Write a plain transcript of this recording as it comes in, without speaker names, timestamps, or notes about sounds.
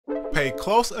pay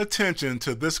close attention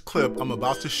to this clip I'm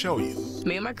about to show you.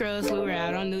 Me and my girls, we were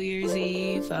out on New Year's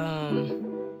Eve.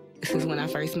 This is when I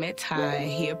first met Ty.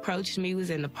 He approached me, was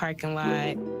in the parking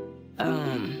lot.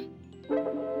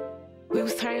 We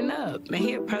was turning up, and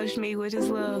he approached me with his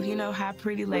little, hi,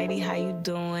 pretty lady, how you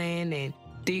doing? And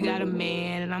do you got a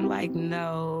man? And I'm like,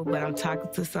 no, but I'm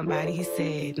talking to somebody. He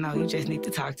said, no, you just need to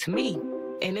talk to me.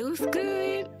 And it was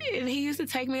good. And he used to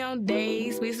take me on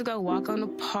dates. We used to go walk on the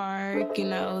park.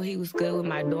 He was good with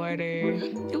my daughter.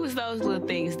 It was those little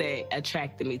things that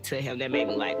attracted me to him that made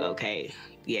me like, okay,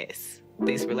 yes,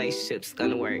 this relationship's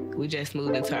gonna work. We just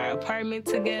moved into our apartment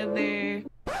together.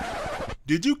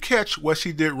 Did you catch what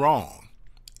she did wrong?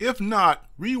 If not,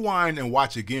 rewind and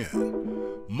watch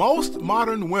again. Most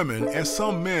modern women and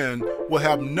some men will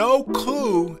have no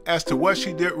clue as to what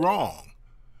she did wrong.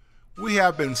 We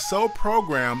have been so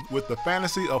programmed with the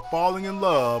fantasy of falling in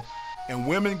love and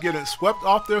women getting swept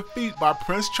off their feet by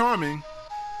Prince Charming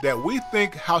that we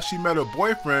think how she met her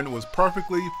boyfriend was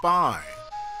perfectly fine.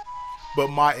 But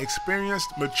my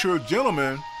experienced, mature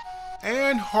gentlemen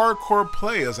and hardcore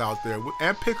players out there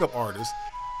and pickup artists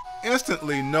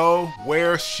instantly know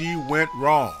where she went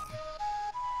wrong.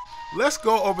 Let's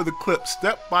go over the clip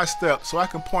step by step so I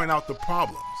can point out the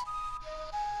problems.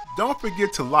 Don't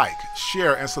forget to like,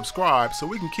 share, and subscribe so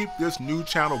we can keep this new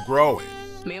channel growing.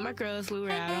 Me and my girls, we were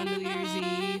out on New Year's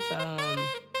Eve.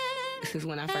 This is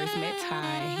when I first met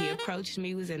Ty. He approached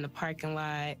me, was in the parking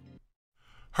lot.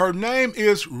 Her name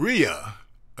is Riyah,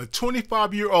 a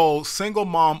 25-year-old single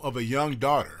mom of a young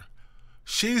daughter.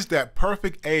 She's that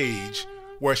perfect age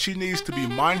where she needs to be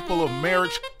mindful of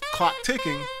marriage clock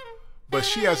ticking, but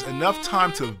she has enough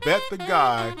time to vet the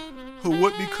guy who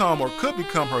would become or could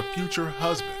become her future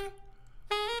husband.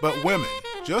 But women,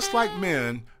 just like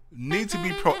men, need to be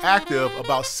proactive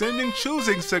about sending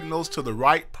choosing signals to the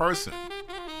right person.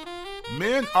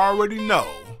 Men already know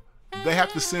they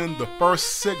have to send the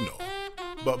first signal,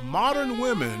 but modern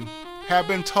women have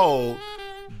been told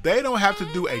they don't have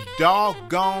to do a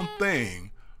doggone thing,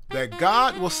 that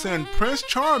God will send Prince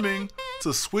Charming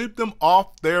to sweep them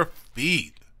off their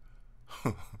feet.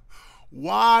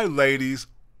 Why, ladies?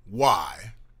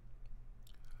 Why?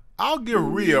 I'll give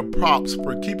Riyah props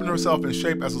for keeping herself in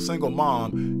shape as a single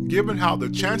mom, given how the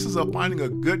chances of finding a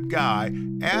good guy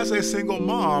as a single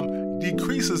mom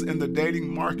decreases in the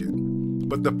dating market.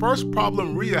 But the first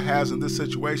problem Riyah has in this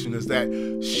situation is that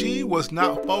she was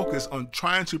not focused on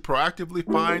trying to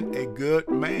proactively find a good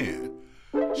man.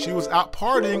 She was out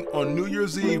partying on New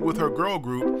Year's Eve with her girl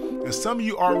group, and some of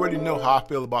you already know how I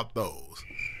feel about those.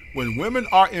 When women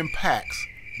are in packs,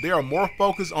 they are more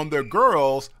focused on their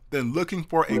girls than looking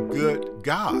for a good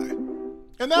guy.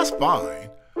 And that's fine,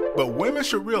 but women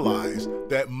should realize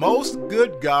that most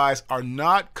good guys are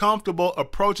not comfortable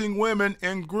approaching women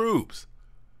in groups.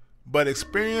 But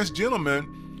experienced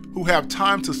gentlemen who have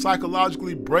time to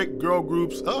psychologically break girl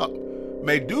groups up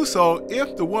may do so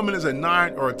if the woman is a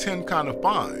 9 or a 10 kind of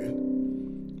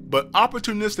fine. But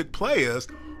opportunistic players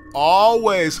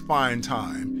always find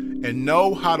time and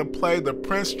know how to play the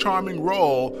Prince Charming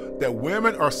role that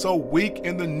women are so weak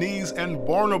in the knees and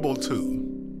vulnerable to.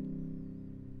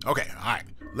 Okay, alright,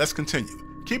 let's continue.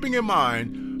 Keeping in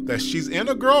mind that she's in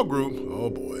a girl group, oh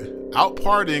boy, out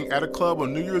partying at a club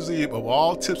on New Year's Eve of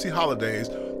all tipsy holidays,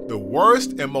 the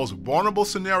worst and most vulnerable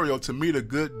scenario to meet a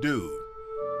good dude.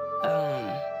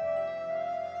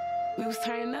 We was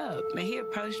turning up, and he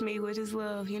approached me with his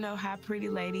little, hi, pretty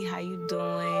lady, how you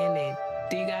doing? And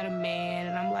do you got a man?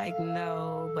 And I'm like,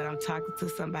 no, but I'm talking to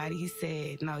somebody. He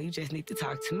said, no, you just need to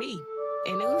talk to me.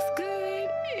 And it was good.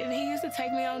 And he used to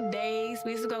take me on dates.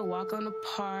 We used to go walk on the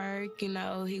park.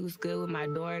 He was good with my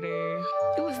daughter.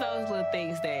 It was those little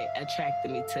things that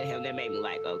attracted me to him that made me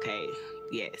like, okay,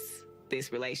 yes,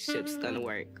 this relationship's gonna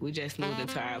work. We just moved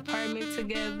into our apartment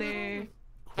together.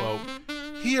 Quote,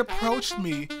 he approached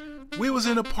me. We was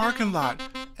in a parking lot,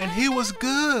 and he was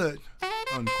good,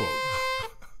 unquote.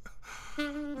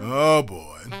 Oh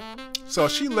boy. So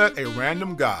she let a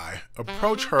random guy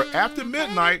approach her after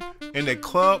midnight in a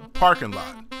club parking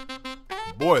lot.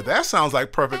 Boy, that sounds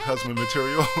like perfect husband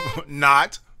material.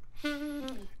 Not.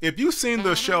 If you've seen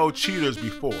the show Cheaters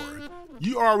before,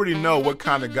 you already know what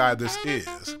kind of guy this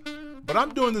is. But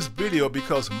I'm doing this video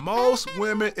because most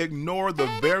women ignore the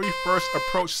very first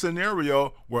approach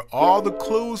scenario where all the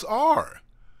clues are.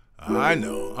 I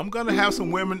know, I'm gonna have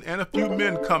some women and a few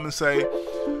men come and say,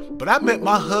 but I met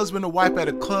my husband and wife at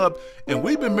a club and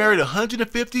we've been married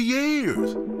 150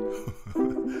 years.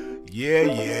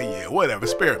 Yeah, whatever,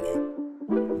 spare me.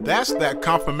 That's that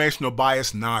confirmational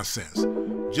bias nonsense.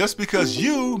 Just because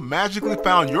you magically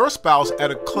found your spouse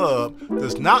at a club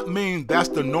does not mean that's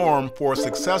the norm for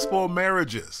successful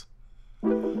marriages.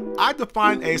 I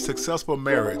define a successful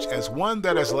marriage as one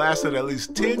that has lasted at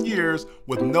least 10 years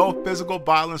with no physical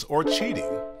violence or cheating.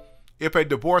 If a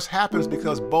divorce happens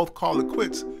because both call it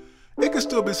quits, it can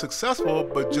still be successful,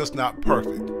 but just not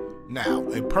perfect. Now,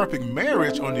 a perfect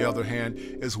marriage, on the other hand,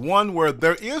 is one where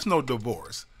there is no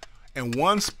divorce and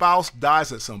one spouse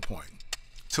dies at some point.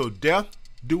 Till death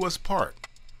do us part.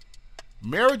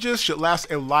 Marriages should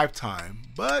last a lifetime,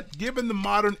 but given the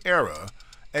modern era,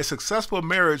 a successful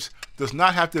marriage does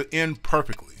not have to end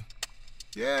perfectly.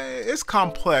 Yeah, it's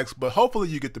complex, but hopefully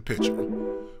you get the picture.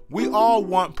 We all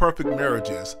want perfect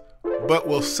marriages, but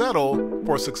will settle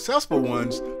for successful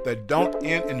ones that don't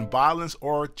end in violence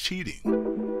or cheating.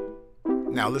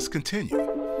 Now let's continue.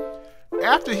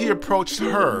 After he approached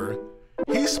her,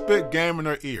 he spit game in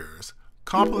her ears,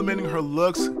 complimenting her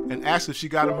looks and asked if she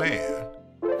got a man.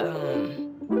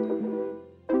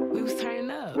 We was turning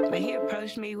up, and he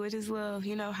approached me with his little,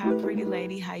 hi pretty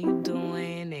lady, how you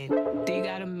doing, and do you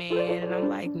got a man? And I'm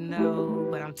like, no,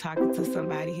 but I'm talking to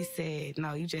somebody. He said,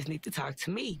 no, you just need to talk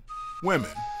to me.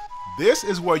 Women, this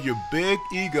is where your big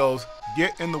egos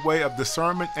get in the way of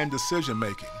discernment and decision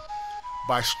making.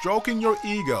 By stroking your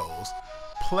egos,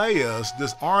 players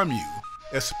disarm you,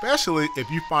 especially if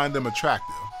you find them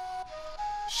attractive.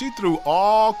 She threw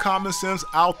all common sense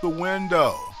out the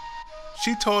window.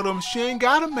 She told him she ain't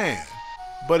got a man,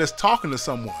 but is talking to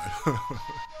someone.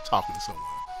 Talking to someone.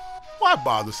 Why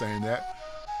bother saying that?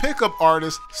 Pickup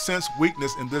artists sense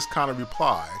weakness in this kind of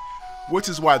reply, which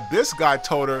is why this guy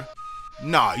told her,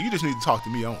 nah, you just need to talk to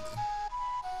me only.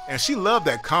 And she loved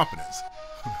that confidence.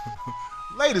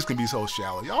 Ladies can be so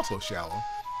shallow. Y'all so shallow.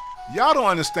 Y'all don't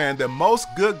understand that most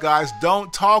good guys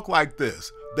don't talk like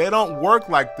this. They don't work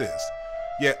like this.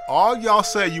 Yet all y'all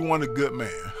say you want a good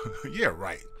man. Yeah,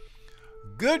 right.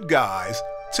 Good guys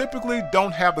typically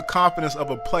don't have the confidence of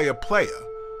a player,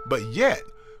 but yet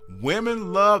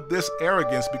women love this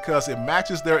arrogance because it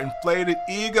matches their inflated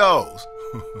egos.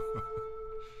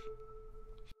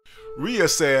 Riyah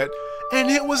said,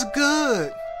 and it was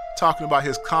good, talking about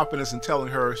his confidence and telling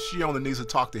her she only needs to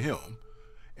talk to him.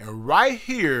 And right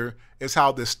here is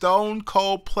how the stone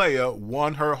cold player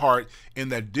won her heart in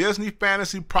that Disney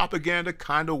fantasy propaganda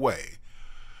kind of way.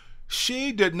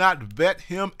 She did not vet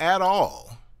him at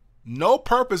all. No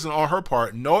purpose on her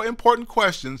part, no important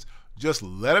questions, just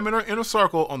let him in her inner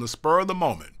circle on the spur of the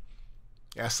moment.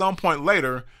 At some point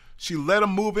later, she let him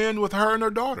move in with her and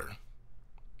her daughter.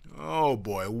 Oh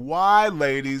boy, why,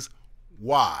 ladies,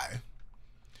 why?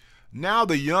 Now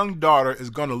the young daughter is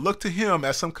going to look to him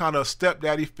as some kind of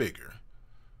stepdaddy figure.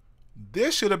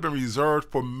 This should have been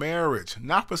reserved for marriage,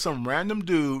 not for some random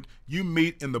dude you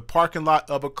meet in the parking lot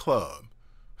of a club.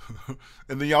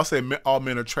 And then y'all say all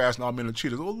men are trash and all men are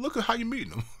cheaters. Well, look at how you're meeting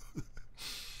them.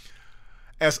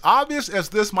 As obvious as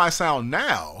this might sound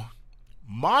now,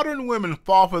 modern women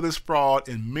fall for this fraud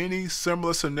in many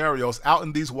similar scenarios out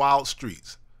in these wild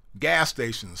streets. Gas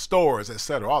stations, stores,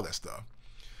 etc., all that stuff.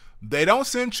 They don't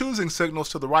send choosing signals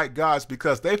to the right guys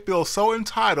because they feel so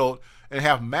entitled and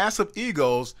have massive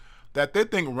egos that they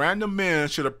think random men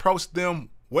should approach them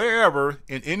wherever,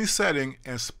 in any setting,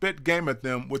 and spit game at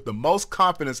them with the most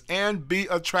confidence and be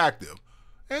attractive.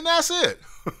 And that's it.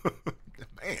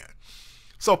 Man.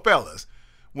 So fellas,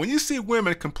 when you see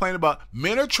women complain about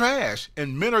men are trash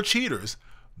and men are cheaters,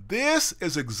 this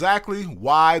is exactly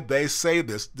why they say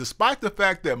this. Despite the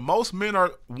fact that most men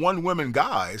are one-women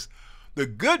guys, the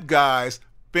good guys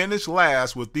finish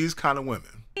last with these kind of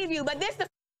women. But this the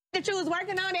that you was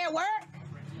working on at work?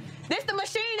 This the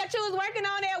machine that you was working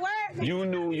on at work? You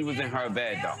knew you was in her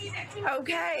bed, though.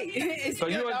 Okay. So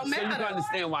you can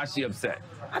understand why she upset.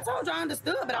 I told you I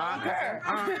understood, but I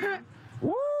don't care.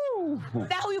 Woo!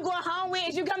 That who you going home with?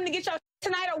 Is you coming to get your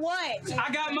tonight or what?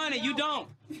 I got money, you don't.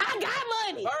 I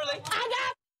got money. Early.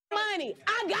 I got money.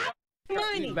 I got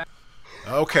money.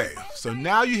 Okay, so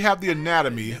now you have the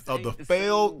anatomy of the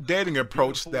failed dating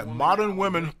approach that modern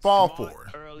women fall for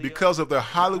because of their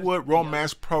Hollywood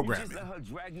romance programming.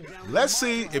 Let's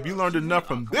see if you learned enough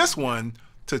from this one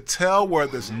to tell where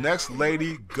this next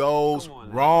lady goes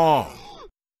wrong.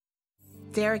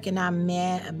 Derek and I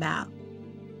met about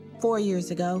 4 years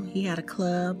ago. He had a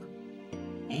club,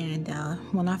 and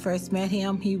when I first met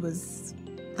him, he was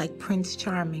like Prince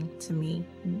Charming to me.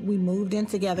 We moved in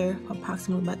together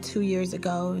approximately about 2 years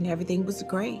ago, and everything was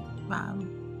great.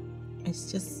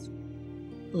 It's just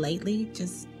lately,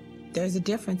 there's a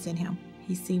difference in him.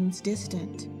 He seems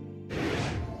distant.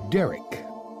 Derek,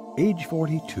 age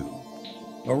 42,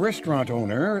 A restaurant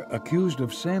owner accused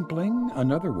of sampling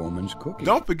another woman's cooking.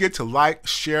 Don't forget to like,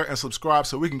 share, and subscribe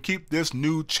so we can keep this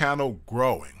new channel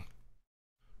growing.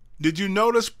 Did you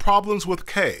notice problems with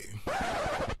K?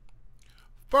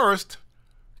 First,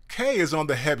 K is on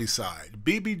the heavy side,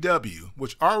 BBW,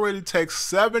 which already takes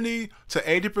 70 to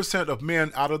 80% of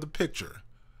men out of the picture.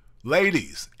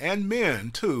 Ladies, and men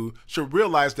too, should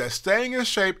realize that staying in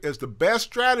shape is the best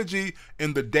strategy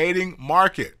in the dating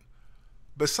market.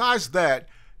 Besides that,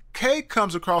 K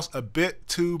comes across a bit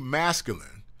too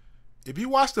masculine. If you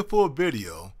watch the full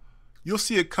video, you'll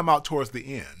see it come out towards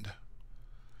the end.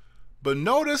 But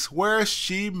notice where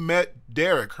she met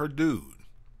Derek, her dude.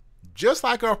 Just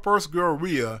like our first girl,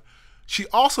 Riyah, she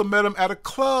also met him at a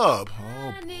club.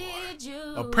 Oh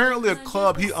boy. Apparently a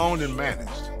club he owned and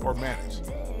managed.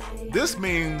 This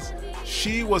means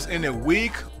she was in a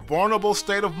weak, vulnerable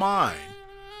state of mind.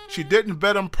 She didn't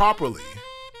vet him properly,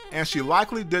 and she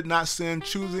likely did not send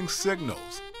choosing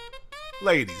signals.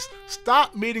 Ladies,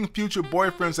 stop meeting future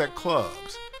boyfriends at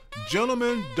clubs.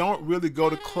 Gentlemen don't really go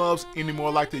to clubs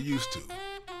anymore like they used to.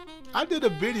 I did a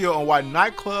video on why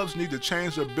nightclubs need to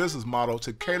change their business model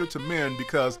to cater to men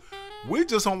because we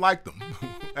just don't like them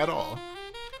at all.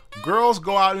 Girls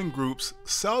go out in groups,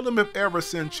 seldom if ever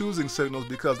send choosing signals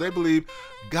because they believe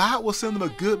God will send them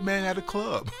a good man at a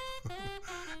club.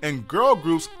 And girl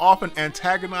groups often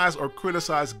antagonize or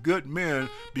criticize good men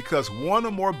because one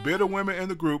or more bitter women in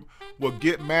the group will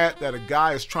get mad that a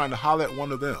guy is trying to holler at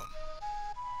one of them.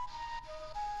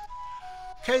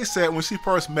 Kay said when she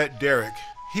first met Derek,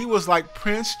 he was like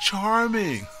Prince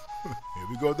Charming. Here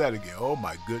we go with that again. Oh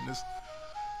my goodness.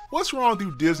 What's wrong with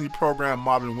you Disney program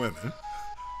modern women?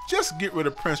 Just get rid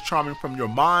of Prince Charming from your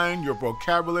mind, your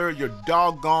vocabulary, your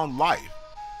doggone life.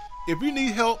 If you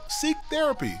need help, seek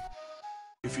therapy.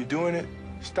 If you're doing it,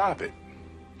 stop it.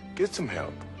 Get some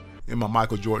help. In my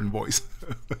Michael Jordan voice.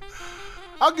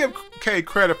 I'll give Kay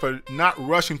credit for not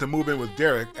rushing to move in with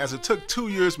Derek, as it took 2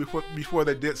 years before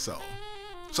they did so.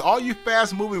 So all you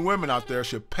fast-moving women out there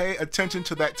should pay attention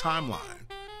to that timeline.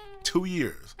 2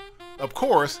 years. Of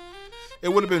course, it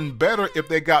would have been better if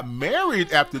they got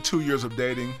married after 2 years of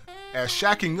dating, as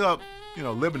shacking up,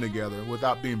 living together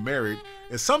without being married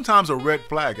is sometimes a red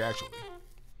flag, actually.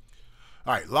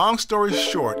 All right, long story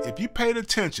short, if you paid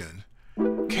attention,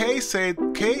 Kay said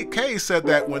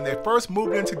that when they first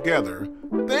moved in together,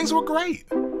 things were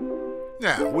great.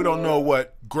 Now, we don't know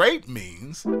what great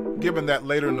means, given that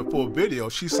later in the full video,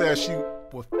 she says she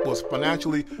was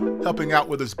financially helping out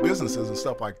with his businesses and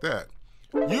stuff like that.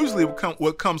 Usually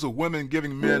what comes with women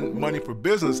giving men money for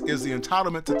business is the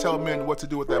entitlement to tell men what to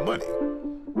do with that money.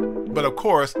 But of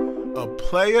course, a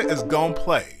player is gonna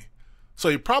play. So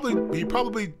he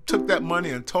probably took that money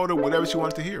and told her whatever she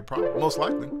wanted to hear, most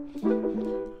likely.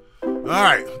 All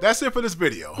right, that's it for this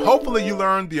video. Hopefully you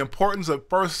learned the importance of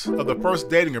the first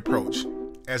dating approach,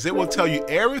 as it will tell you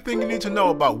everything you need to know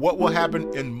about what will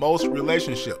happen in most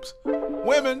relationships.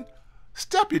 Women,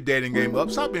 step your dating game up.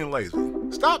 Stop being lazy.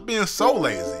 Stop being so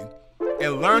lazy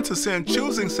and learn to send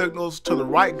choosing signals to the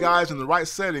right guys in the right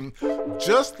setting,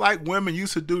 just like women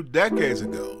used to do decades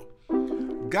ago.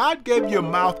 God gave you a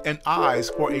mouth and eyes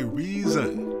for a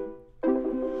reason.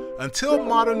 Until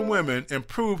modern women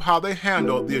improve how they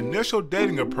handle the initial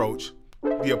dating approach,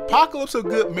 the apocalypse of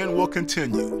good men will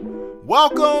continue.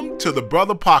 Welcome to the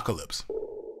Brother Apocalypse.